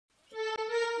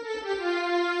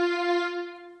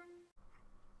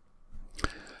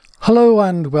Hello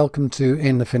and welcome to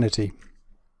In Affinity.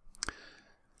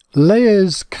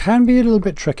 Layers can be a little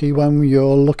bit tricky when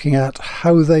you're looking at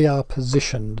how they are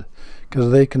positioned,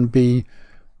 because they can be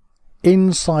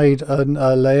inside a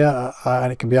layer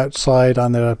and it can be outside,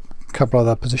 and there are a couple of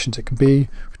other positions it can be.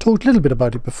 We talked a little bit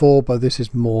about it before, but this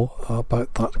is more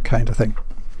about that kind of thing.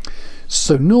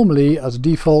 So normally, as a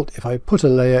default, if I put a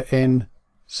layer in,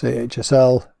 say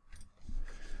HSL,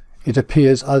 it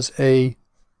appears as a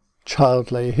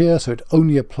child layer here, so it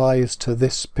only applies to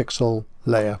this pixel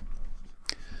layer.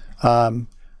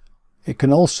 It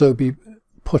can also be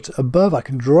put above. I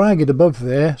can drag it above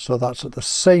there, so that's at the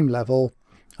same level,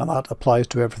 and that applies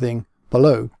to everything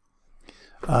below.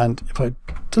 And if I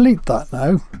delete that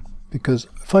now, because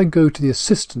if I go to the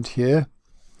assistant here,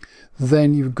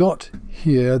 then you've got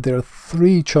here, there are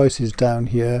three choices down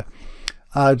here: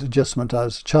 add adjustment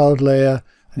as child layer,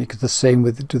 and you can do the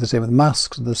same with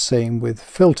masks, and the same with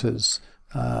filters.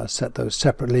 Set those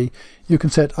separately. You can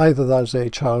set either that as a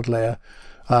child layer,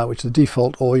 which is the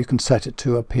default, or you can set it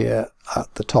to appear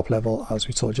at the top level as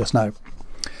we saw just now.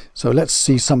 So let's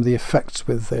see some of the effects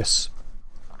with this.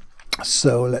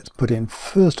 So let's put in,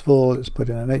 first of all, let's put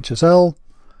in an HSL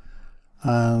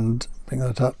and bring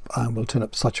that up, and we'll turn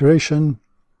up saturation.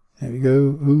 There we go.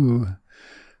 Ooh,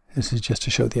 this is just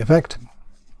to show the effect.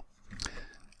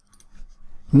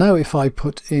 Now if I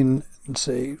put in,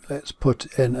 say, let's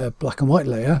put in a black and white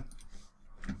layer,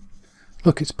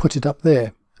 look, it's put it up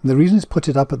there. And the reason it's put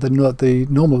it up at the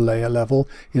normal layer level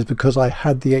is because I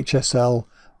had the HSL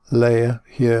layer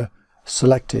here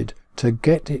selected. To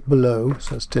get it below,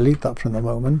 so let's delete that from the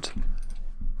moment.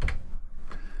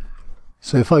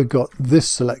 So if I've got this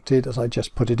selected as I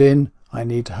just put it in, I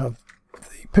need to have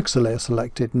the pixel layer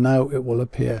selected. Now it will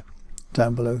appear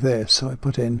down below there. So I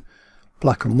put in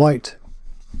black and white,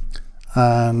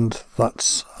 and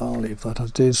that's, I'll leave that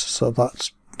as it is, so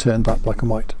that's turned that black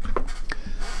and white.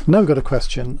 Now we've got a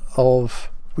question of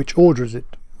which order does it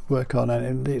work on,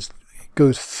 and it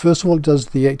goes, first of all it does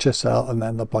the HSL and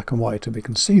then the black and white, and we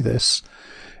can see this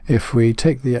if we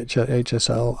take the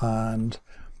HSL and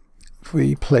if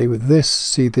we play with this.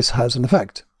 See, this has an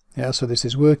effect. Yeah, so this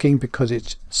is working because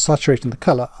it's saturating the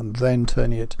color and then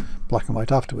turning it black and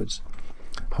white afterwards.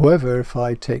 However, if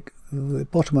I take the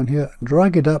bottom one here and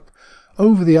drag it up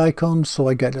over the icon, so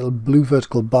I get a little blue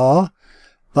vertical bar,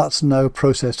 that's now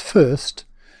processed first.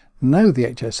 Now the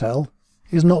HSL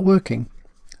is not working,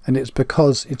 and it's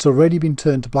because it's already been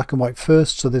turned to black and white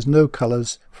first, so there's no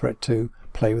colors for it to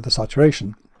play with the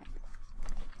saturation.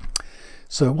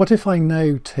 So what if I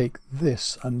now take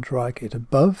this and drag it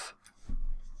above?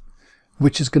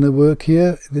 Which is going to work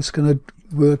here? This is going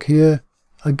to work here?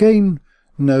 Again,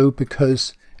 no,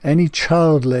 because any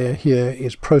child layer here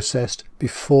is processed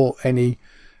before any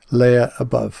layer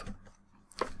above.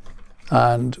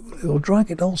 And we'll drag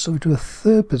it also to a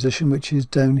third position, which is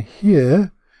down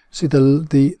here. See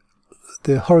the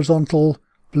horizontal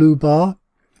blue bar?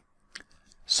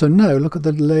 So now look at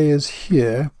the layers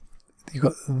here. You've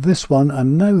got this one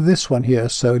and now this one here.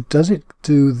 So does it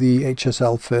do the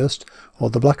HSL first or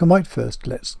the black and white first?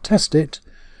 Let's test it.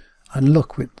 And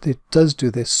look, it does do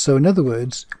this. So in other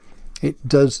words, it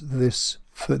does this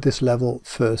for this level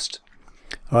first.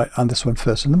 All right, and this one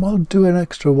first. And then I'll do an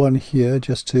extra one here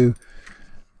just to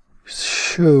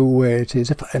show where it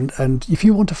is. And if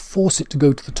you want to force it to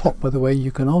go to the top, by the way,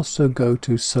 you can also go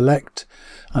to select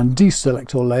and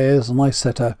deselect all layers, and I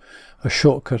set a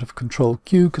shortcut of Control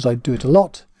Q because I do it a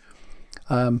lot.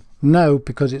 Now,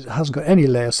 because it hasn't got any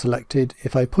layer selected,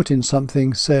 if I put in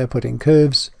something, say I put in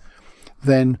curves,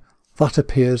 then that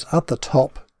appears at the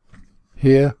top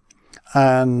here,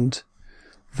 and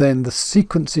then the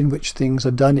sequence in which things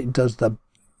are done, it does the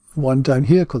one down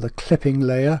here called the clipping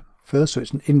layer first, so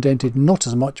it's indented, not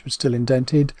as much but still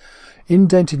indented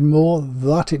more,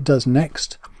 that it does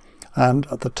next, and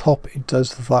at the top it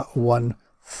does that one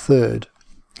third.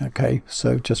 Okay,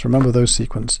 so just remember those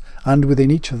sequence, and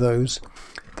within each of those,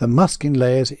 the masking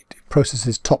layers, it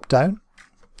processes top down.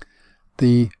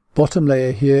 The bottom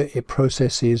layer here, it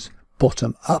processes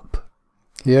bottom up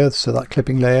here, so that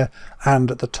clipping layer, and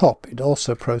at the top it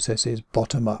also processes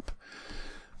bottom up.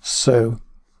 So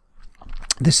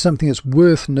this is something that's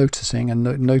worth noticing and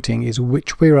noting, is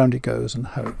which way around it goes and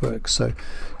how it works. So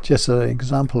just an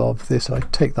example of this, I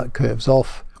take that curves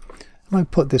off and I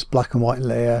put this black and white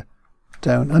layer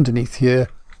down underneath here.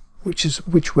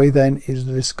 Which way then is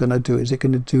this going to do? Is it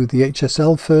going to do the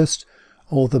HSL first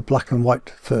or the black and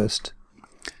white first?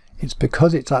 It's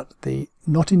because it's at the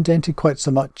not indented quite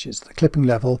so much, it's the clipping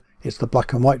level, it's the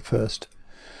black and white first.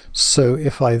 So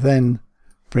if I then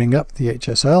bring up the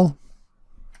HSL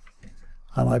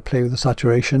and I play with the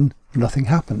saturation, nothing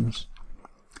happens.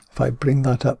 If I bring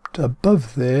that up to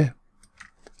above there,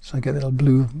 so I get a little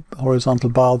blue horizontal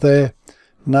bar there,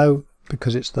 now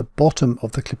because it's the bottom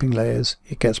of the clipping layers,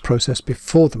 it gets processed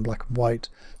before the black and white,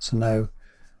 so now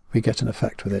we get an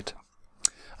effect with it.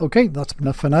 Okay, that's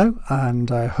enough for now,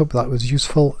 and I hope that was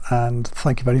useful, and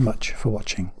thank you very much for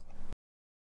watching.